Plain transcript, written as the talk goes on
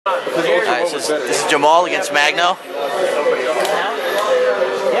Alright, so this is Jamal against Magno.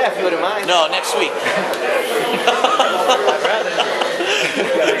 Yeah, if you wouldn't mind. No, next week. I'd rather.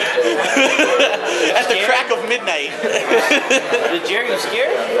 At the crack of midnight. Jerry, you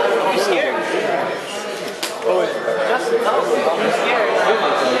scared? You scared? Justin, tell us. I'm scared.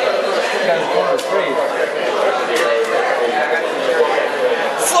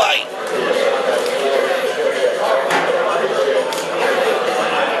 Fight!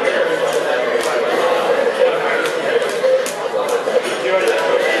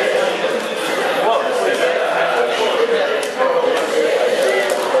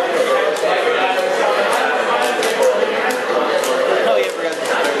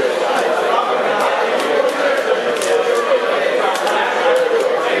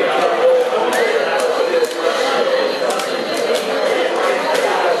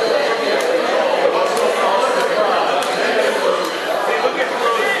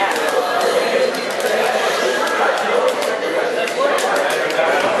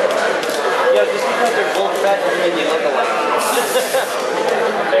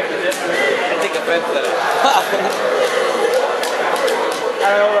 I take offense to that. I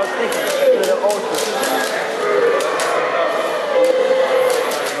don't know what I was thinking.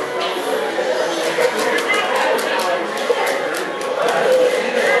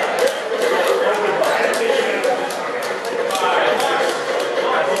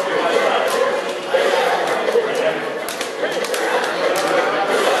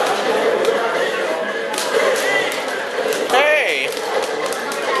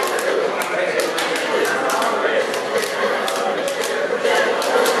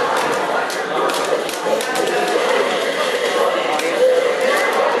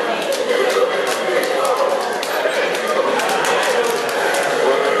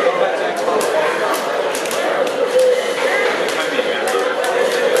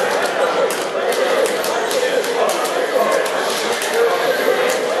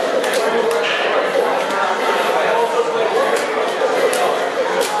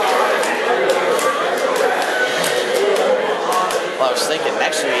 I was thinking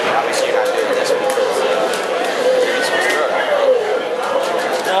next week, obviously you're not doing this because you're supposed to throw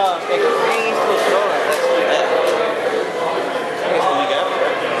it. No, he's supposed to throw it. That's good. Yeah. I guess the week after.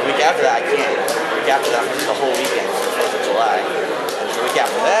 The week after that, I can't. The week after that, the whole weekend, the 4th of July. And the week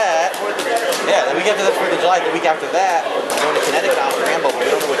after that, yeah, the week after the 4th of July, the week after that, I'm going to Connecticut for Rambo, but we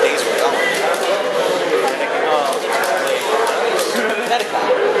don't know what days we're going. Connecticut.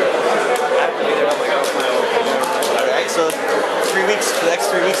 I have to be there on my own. Alright, so 3 weeks, the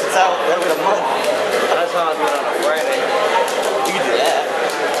next 3 weeks it's out, that'll be a month. That's how I'll do it on a Friday. You can do that.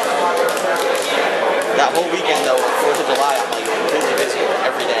 That whole weekend though, 4th of July, I'm like completely busy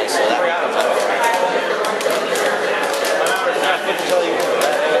every day, so that becomes out.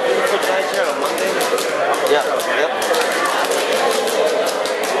 Here on a Monday? Yep, yep.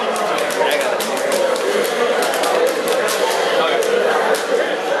 I got it.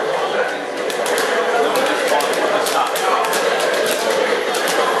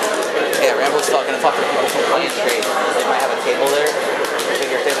 Yeah, Rambo's talking to people from Playing Trade. They might have a table there.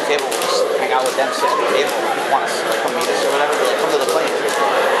 Figure if they have a table, we'll just hang out with them, sit at the table. If you want to come meet us or whatever, like come to the Playing Trade.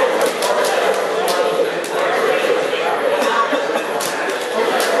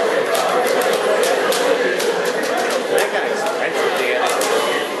 They're kind of expensive to get.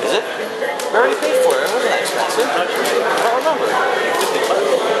 Is it? We already paid for it. It wasn't that expensive. I don't remember.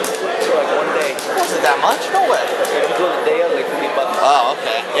 For like one day. It wasn't that much? No way. If you go the day of, like $50. Oh,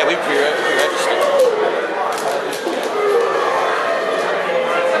 okay. Yeah, we pre-registered.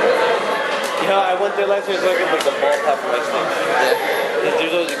 You know, I went there last year, so I could like the ball pop from thing. Yeah.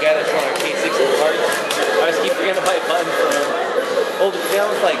 There's always a guy that's on a K6 in the park. I just keep forgetting to buy buttons from him. Hold it down,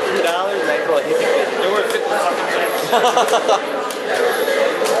 it's like $2, and I throw a hippie fit. They're worth 50 fucking cents.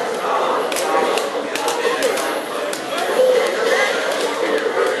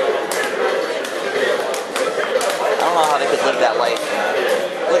 I don't know how they could live that life.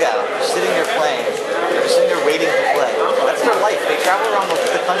 Look at them. They're sitting there playing. They're sitting there waiting to play. That's their life. They travel around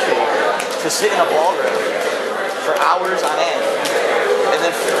the country to sit in a ballroom for hours on end and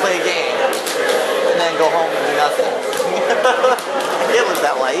then play a game and then go home and do nothing. I can't live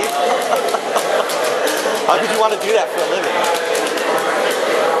that life. How could you want to do that for a living?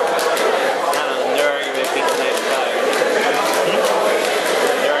 I don't know, their argument beats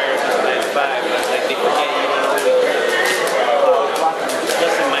 95. Their argument beats 95. Like they forget you don't know who.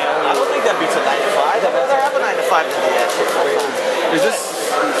 Listen, my only. I don't think that beats a 9 to 5. I'd rather have a 9 to 5 than do that shit full time. Is this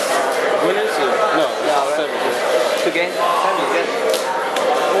winners or no? Two games? Time is good.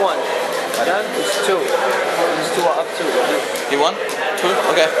 Who won? Done? It's two. It's two up two. You won?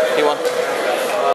 Okay, he won.